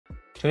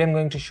Today I'm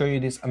going to show you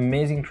this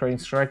amazing trading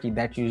strategy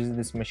that uses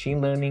this machine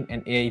learning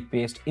and AI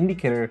based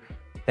indicator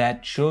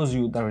that shows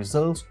you the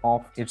results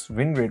of its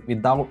win rate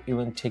without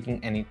even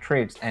taking any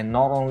trades. And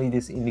not only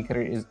this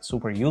indicator is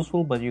super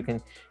useful, but you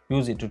can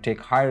use it to take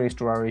high risk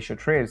to ratio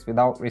trades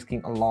without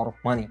risking a lot of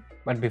money.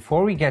 But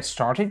before we get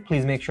started,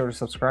 please make sure to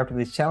subscribe to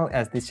this channel,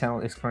 as this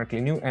channel is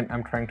currently new and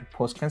I'm trying to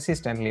post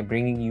consistently,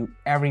 bringing you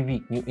every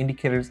week new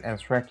indicators and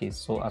strategies.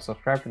 So a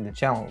subscribe to the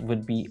channel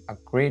would be a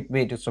great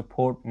way to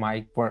support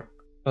my work.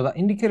 So the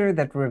indicator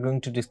that we're going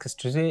to discuss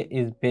today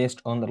is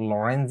based on the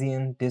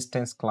Lorentzian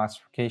distance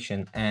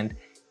classification, and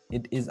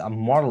it is a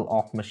model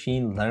of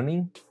machine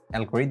learning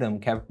algorithm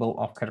capable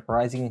of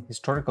categorizing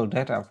historical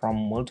data from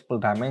multiple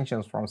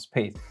dimensions from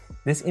space.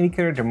 This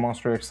indicator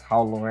demonstrates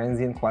how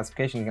Lorentzian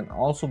classification can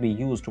also be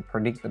used to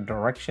predict the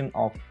direction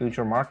of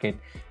future market,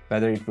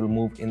 whether it will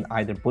move in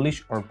either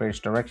bullish or bearish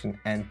direction.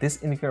 And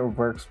this indicator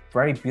works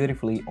very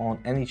beautifully on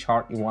any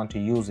chart you want to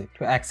use it.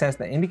 To access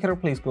the indicator,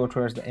 please go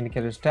towards the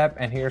indicators tab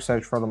and here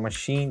search for the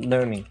machine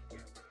learning.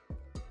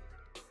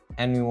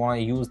 And we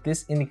want to use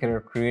this indicator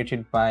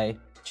created by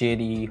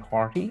JD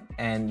Hardy,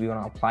 and we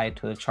want to apply it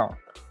to the chart.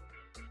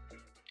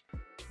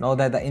 Now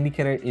that the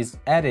indicator is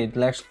added,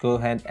 let's go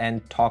ahead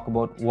and talk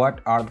about what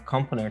are the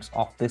components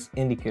of this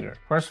indicator.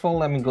 First of all,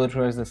 let me go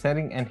towards the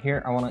setting, and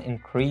here I want to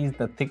increase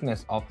the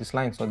thickness of this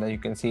line so that you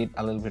can see it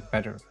a little bit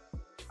better.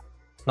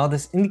 Now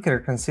this indicator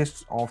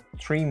consists of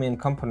three main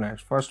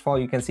components. First of all,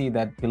 you can see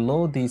that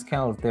below these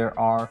candles there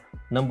are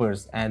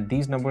numbers, and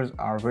these numbers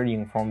are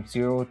varying from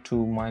 0 to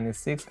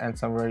 -6, and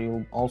somewhere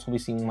you'll also be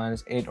seeing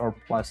 -8 or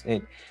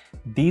 +8.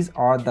 These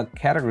are the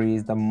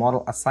categories the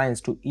model assigns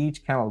to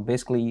each candle.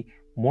 Basically,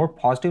 more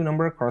positive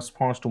number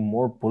corresponds to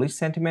more bullish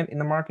sentiment in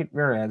the market,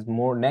 whereas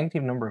more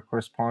negative number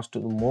corresponds to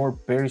more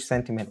bearish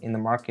sentiment in the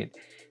market.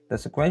 The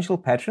sequential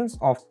patterns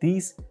of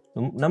these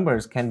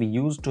numbers can be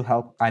used to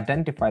help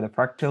identify the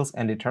fractals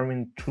and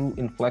determine true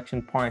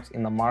inflection points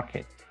in the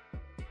market.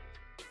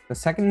 The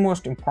second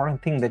most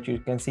important thing that you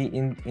can see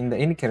in the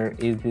indicator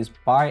is this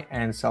buy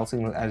and sell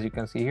signal. As you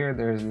can see here,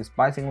 there is this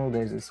buy signal,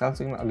 there is this sell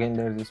signal, again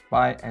there is this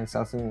buy and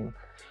sell signal.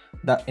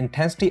 The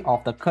intensity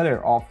of the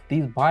color of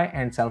these buy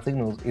and sell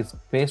signals is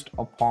based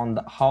upon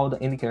how the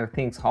indicator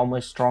thinks how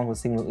much strong the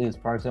signal is.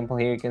 For example,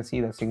 here you can see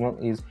the signal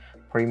is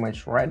pretty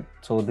much red,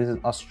 so this is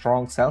a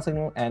strong sell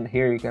signal, and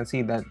here you can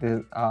see that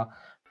this is a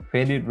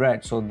faded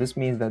red, so this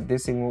means that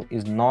this signal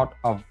is not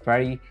a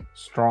very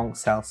strong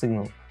sell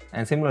signal.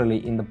 And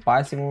similarly, in the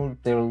buy signal,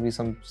 there will be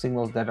some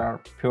signals that are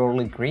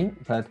purely green,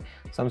 but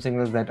some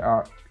signals that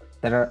are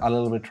a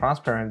little bit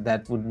transparent,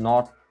 that would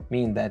not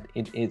mean that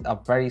it is a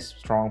very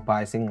strong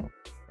buy signal.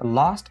 The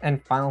last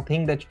and final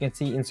thing that you can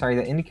see inside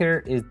the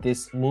indicator is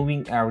this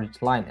moving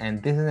average line,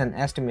 and this is an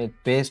estimate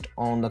based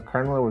on the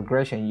kernel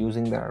regression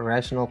using the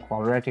rational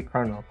quadratic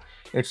kernel.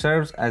 It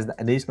serves as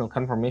the additional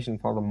confirmation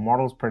for the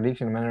model's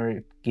prediction whenever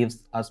it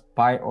gives us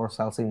buy or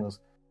sell signals.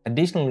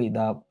 Additionally,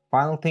 the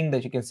final thing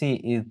that you can see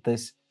is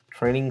this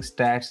trading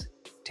stats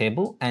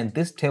table, and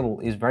this table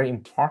is very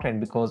important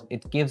because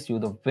it gives you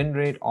the win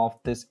rate of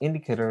this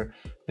indicator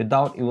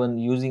without even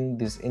using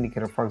this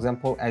indicator. For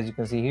example, as you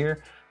can see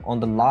here, on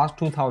the last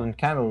 2000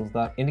 candles,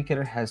 the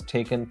indicator has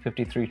taken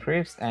 53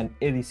 trades, and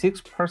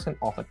 86%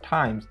 of the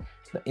times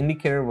the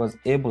indicator was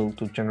able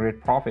to generate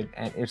profit,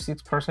 and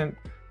 86%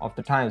 of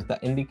the times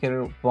the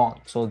indicator won.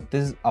 So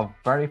this is a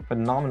very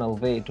phenomenal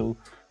way to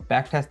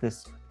backtest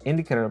this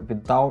indicator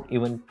without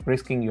even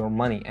risking your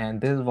money,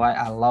 and this is why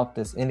I love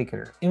this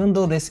indicator. Even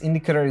though this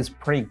indicator is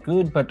pretty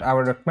good, but I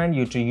would recommend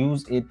you to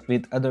use it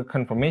with other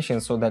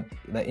confirmations so that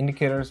the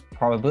indicator's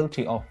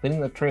probability of winning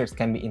the trades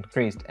can be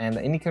increased. And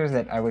the indicators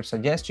that I would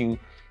suggest you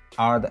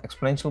are the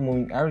exponential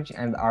moving average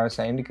and the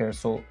RSI indicator.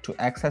 So to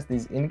access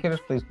these indicators,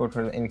 please go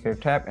to the indicator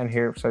tab and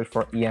here search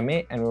for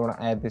EMA, and we want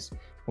to add this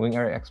moving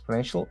average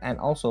exponential, and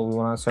also we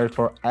want to search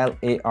for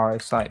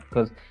LARSI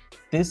because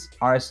this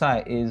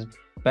RSI is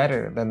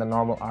better than the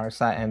normal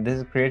RSI, and this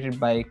is created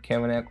by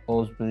Kevin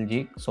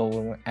Osbilgic. So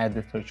we'll add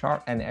this to the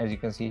chart, and as you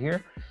can see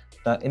here,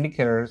 the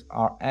indicators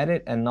are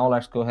added. And now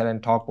let's go ahead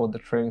and talk about the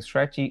trading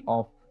strategy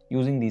of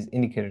using these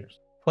indicators.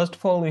 First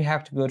of all, we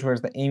have to go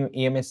towards the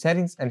EMA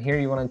settings, and here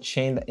you want to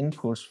change the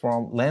inputs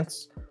from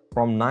lengths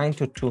from 9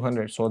 to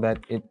 200 so that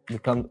it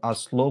becomes a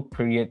slow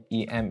period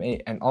EMA.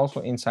 And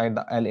also inside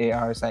the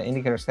LARSI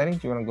indicator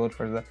settings, you want to go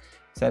towards the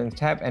settings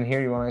tab, and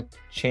here you want to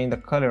change the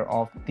color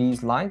of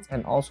these lines,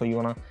 and also you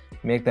want to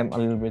make them a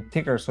little bit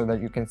thicker so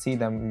that you can see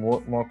them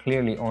more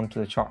clearly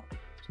onto the chart.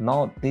 So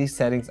now these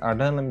settings are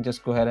done. Let me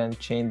just go ahead and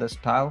change the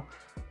style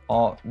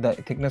or the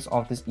thickness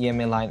of this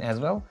EMA line as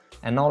well.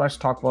 And now let's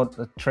talk about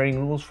the trading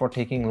rules for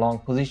taking long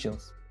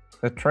positions.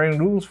 The trading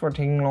rules for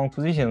taking long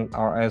positions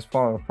are as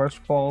follows. First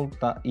of all,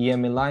 the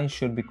EMA line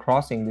should be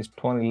crossing this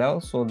 20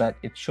 level so that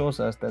it shows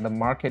us that the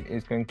market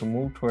is going to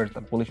move towards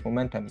the bullish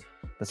momentum.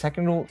 The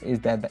second rule is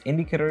that the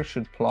indicator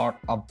should plot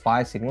a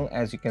buy signal,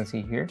 as you can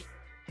see here,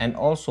 and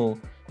also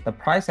the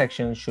price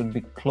action should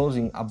be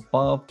closing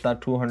above the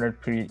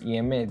 200 period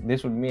EMA.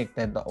 This would make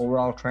that the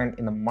overall trend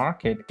in the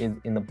market is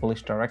in the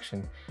bullish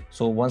direction.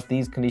 So once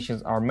these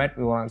conditions are met,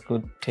 we want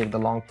to take the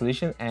long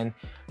position, and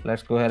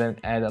let's go ahead and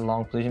add a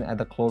long position at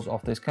the close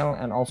of this candle.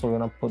 And also we're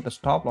going to put the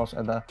stop loss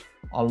at the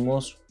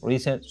almost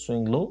recent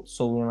swing low.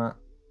 So we're going to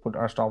put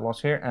our stop loss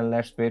here, and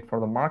let's wait for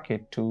the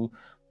market to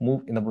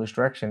move in the bullish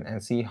direction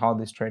and see how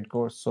this trade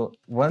goes. So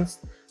once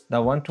the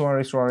 1-to-1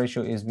 restore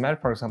ratio is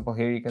met, for example,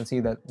 here you can see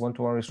that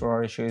 1-to-1 restore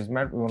ratio is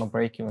met, we want to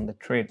break even the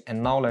trade.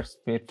 And now let's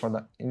wait for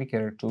the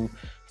indicator to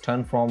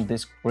turn from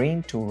this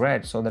green to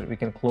red so that we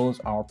can close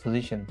our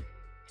position.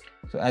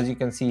 So as you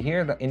can see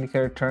here, the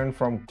indicator turned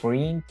from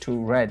green to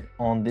red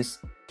on this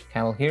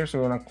candle here. So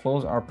we're going to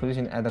close our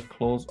position at the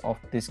close of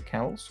this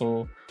candle.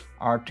 So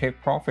our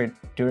take profit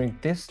during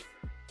this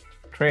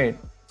trade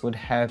would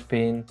have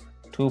been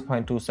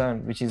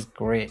 2.27, which is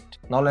great.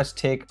 Now let's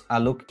take a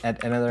look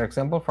at another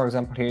example. For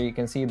example, here you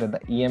can see that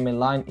the EMA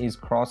line is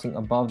crossing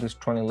above this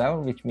 20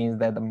 level, which means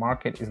that the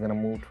market is going to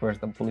move towards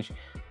the bullish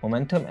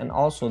momentum, and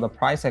also the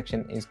price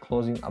action is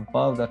closing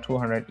above the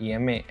 200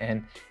 EMA.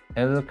 And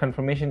another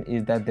confirmation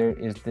is that there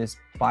is this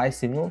buy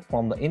signal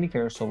from the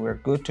indicator, so we're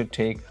good to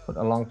put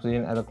a long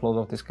position at the close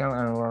of this candle,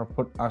 and we're going to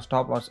put our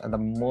stop loss at the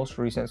most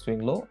recent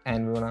swing low,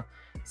 and we're going to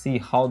see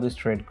how this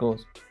trade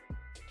goes.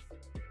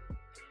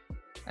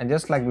 And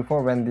just like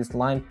before, when this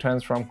line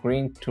turns from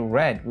green to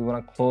red, we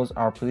want to close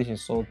our position.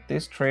 So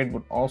this trade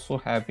would also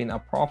have been a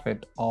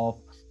profit of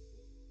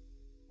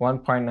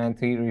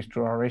 1.93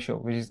 restore ratio,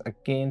 which is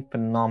again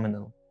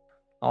phenomenal.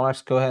 Now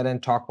let's go ahead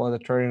and talk about the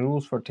trading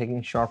rules for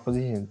taking short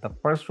positions. The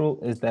first rule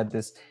is that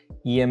this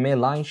EMA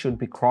line should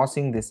be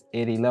crossing this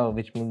 80 level,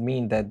 which would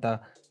mean that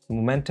the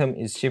momentum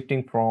is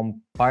shifting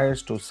from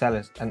buyers to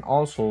sellers, and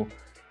also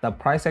the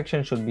price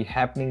action should be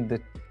happening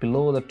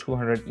below the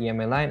 200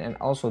 EMA line, and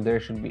also there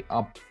should be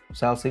a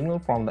sell signal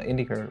from the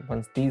indicator.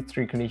 Once these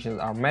three conditions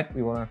are met,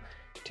 we want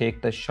to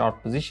take the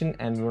short position,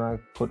 and we want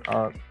to put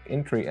our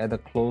entry at the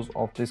close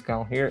of this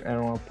candle here, and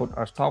we want to put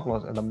our stop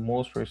loss at the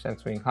most recent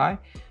swing high,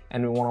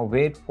 and we want to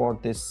wait for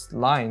this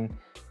line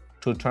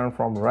to turn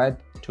from red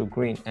to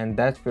green, and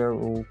that's where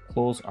we'll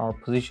close our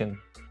position.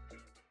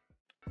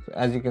 So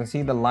as you can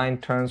see, the line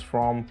turns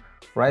from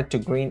red to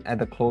green at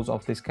the close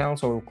of this candle,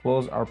 so we'll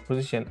close our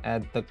position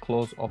at the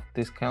close of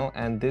this candle,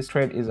 and this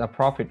trade is a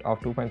profit of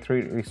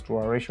 2.3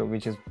 restore ratio,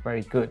 which is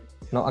very good.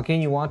 Now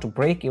again, you want to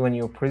break even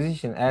your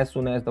position as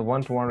soon as the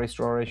 1-to-1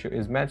 restore ratio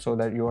is met, so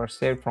that you are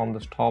saved from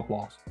the stop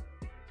loss.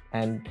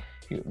 And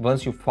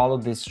once you follow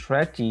this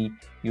strategy,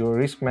 your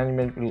risk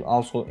management will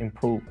also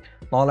improve.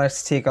 Now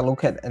let's take a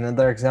look at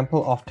another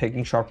example of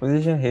taking short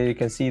position. Here you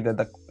can see that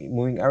the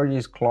moving average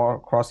is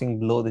crossing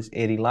below this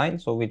 80 line,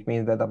 so which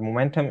means that the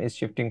momentum is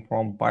shifting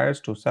from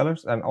buyers to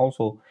sellers, and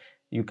also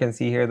you can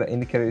see here the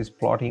indicator is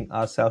plotting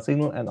a sell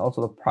signal, and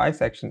also the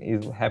price action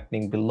is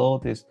happening below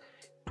this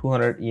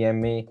 200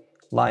 EMA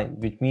line,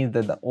 which means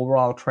that the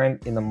overall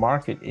trend in the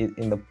market is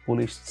in the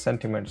bullish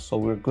sentiment. So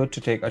we're good to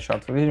take a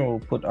short position. We'll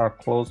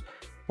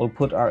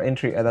put our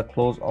entry at the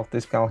close of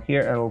this candle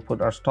here, and we'll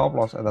put our stop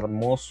loss at the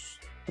most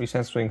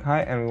recent swing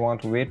high, and we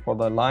want to wait for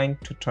the line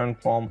to turn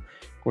from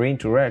green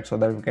to red so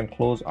that we can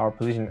close our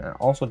position. And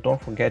also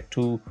don't forget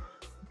to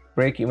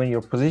break even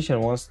your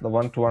position once the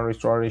 1-to-1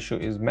 restore ratio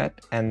is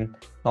met. And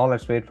now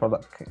let's wait for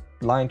the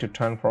line to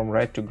turn from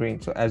red to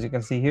green. So as you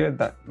can see here,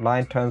 that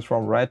line turns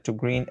from red to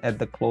green at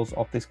the close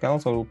of this candle,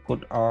 so we'll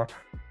put our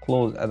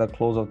close at the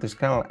close of this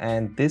candle,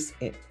 and this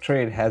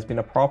trade has been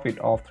a profit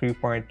of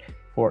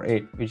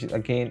 3.48, which is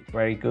again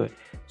very good.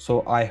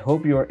 So I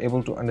hope you are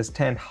able to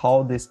understand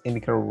how this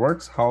indicator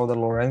works, how the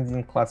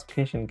Lorentzian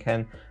classification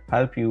can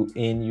help you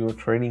in your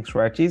trading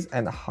strategies,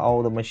 and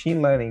how the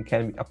machine learning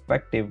can be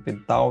effective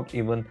without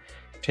even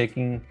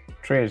taking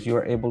trades. You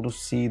are able to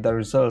see the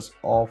results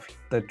of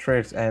the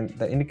trades, and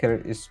the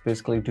indicator is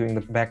basically doing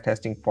the back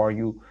testing for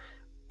you.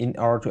 In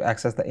order to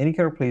access the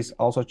indicator, please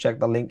also check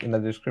the link in the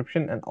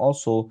description, and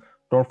also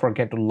don't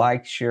forget to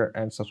like, share,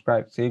 and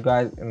subscribe. See you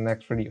guys in the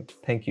next video.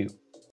 Thank you.